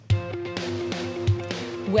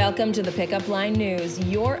Welcome to the Pickup Line News,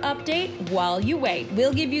 your update while you wait.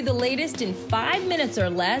 We'll give you the latest in 5 minutes or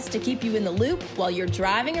less to keep you in the loop while you're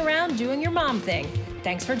driving around doing your mom thing.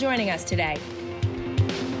 Thanks for joining us today.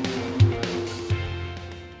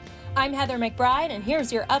 I'm Heather McBride, and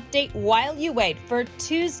here's your update while you wait for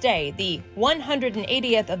Tuesday, the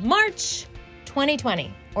 180th of March,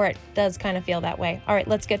 2020. Or it does kind of feel that way. All right,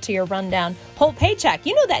 let's get to your rundown. Whole Paycheck,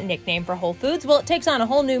 you know that nickname for Whole Foods? Well, it takes on a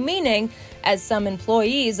whole new meaning as some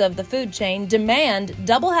employees of the food chain demand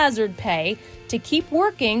double hazard pay to keep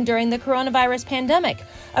working during the coronavirus pandemic.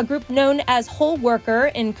 A group known as Whole Worker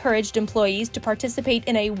encouraged employees to participate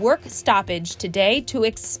in a work stoppage today to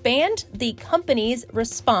expand the company's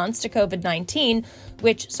response to COVID-19,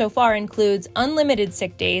 which so far includes unlimited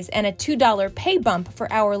sick days and a $2 pay bump for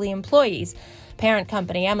hourly employees. Parent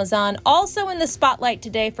company Amazon also in the spotlight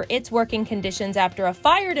today for its working conditions after a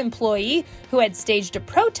fired employee who had staged a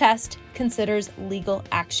protest considers legal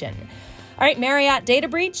action. All right, Marriott data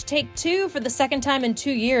breach, take two for the second time in 2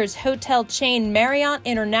 years. Hotel chain Marriott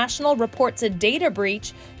International reports a data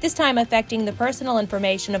breach, this time affecting the personal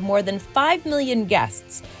information of more than 5 million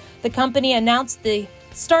guests. The company announced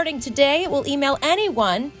starting today, it will email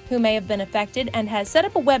anyone who may have been affected and has set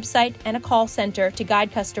up a website and a call center to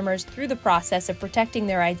guide customers through the process of protecting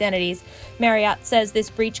their identities. Marriott says this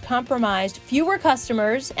breach compromised fewer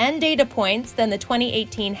customers and data points than the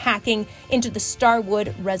 2018 hacking into the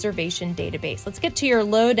Starwood reservation database. Let's get to your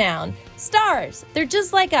lowdown. Stars, they're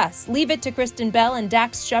just like us. Leave it to Kristen Bell and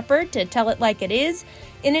Dax Shepard to tell it like it is.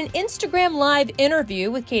 In an Instagram Live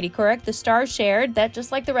interview with Katie Couric, the star shared that,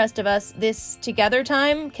 just like the rest of us, this together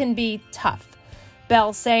time can be tough.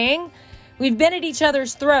 Bell saying, "We've been at each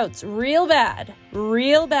other's throats real bad,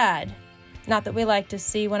 real bad." Not that we like to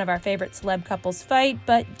see one of our favorite celeb couples fight,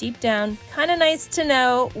 but deep down, kind of nice to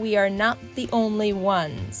know we are not the only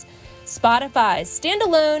ones. Spotify's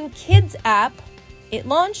standalone kids app, it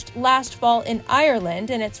launched last fall in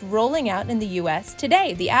Ireland, and it's rolling out in the U.S.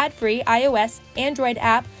 today. The ad-free iOS Android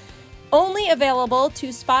app, only available to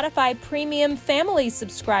Spotify Premium Family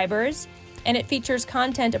subscribers, and it features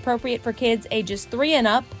content appropriate for kids ages 3 and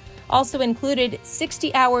up. Also included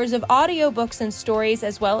 60 hours of audiobooks and stories,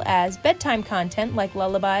 as well as bedtime content like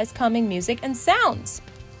lullabies, calming music, and sounds.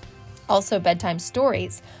 Also bedtime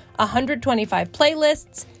stories, 125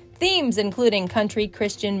 playlists, themes including country,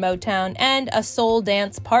 Christian, Motown, and a soul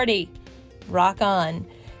dance party. Rock on.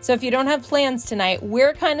 So if you don't have plans tonight,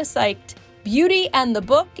 we're kind of psyched. Beauty and the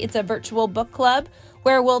Book, it's a virtual book club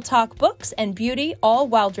where we'll talk books and beauty, all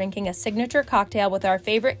while drinking a signature cocktail with our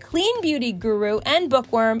favorite clean beauty guru and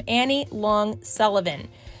bookworm, Annie Long Sullivan.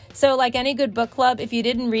 So like any good book club, if you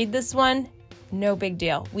didn't read this one, no big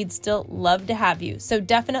deal. We'd still love to have you. So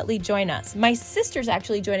definitely join us. My sister's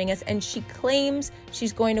actually joining us, and she claims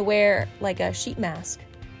she's going to wear like a sheet mask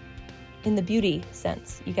in the beauty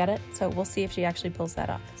sense. You get it? So we'll see if she actually pulls that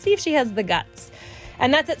off. See if she has the guts.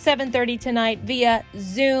 And that's at 7:30 tonight via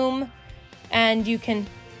Zoom. And you can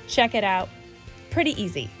check it out. Pretty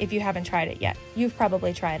easy if you haven't tried it yet. You've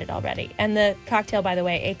probably tried it already. And the cocktail, by the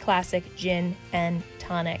way, a classic gin and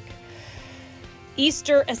tonic.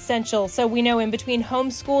 Easter essential. So we know in between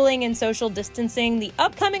homeschooling and social distancing, the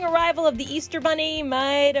upcoming arrival of the Easter Bunny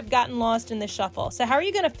might have gotten lost in the shuffle. So how are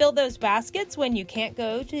you going to fill those baskets when you can't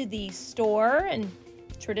go to the store and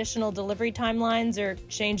traditional delivery timelines are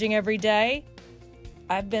changing every day?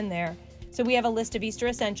 I've been there. So we have a list of Easter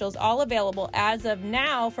essentials all available as of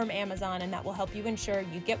now from Amazon, and that will help you ensure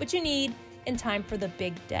you get what you need in time for the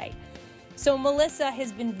big day. So Melissa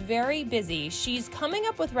has been very busy. She's coming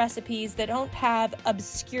up with recipes that don't have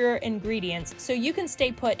obscure ingredients, so you can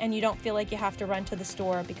stay put and you don't feel like you have to run to the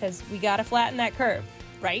store because we gotta flatten that curve,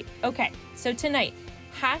 right? Okay, so tonight,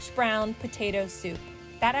 hash brown potato soup.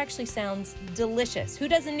 That actually sounds delicious. Who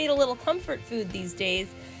doesn't need a little comfort food these days?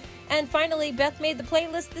 And finally, Beth made the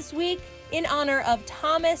playlist this week in honor of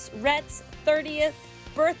Thomas Rhett's 30th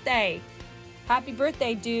birthday. Happy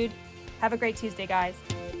birthday, dude. Have a great Tuesday, guys.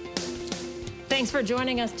 Thanks for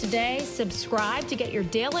joining us today. Subscribe to get your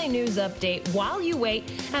daily news update while you wait,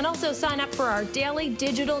 and also sign up for our daily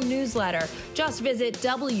digital newsletter. Just visit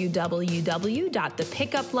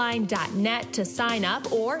www.thepickupline.net to sign up,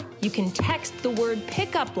 or you can text the word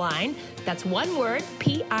pickup line, that's one word,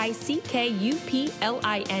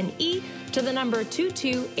 PICKUPLINE, to the number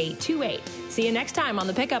 22828. See you next time on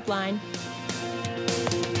The Pickup Line.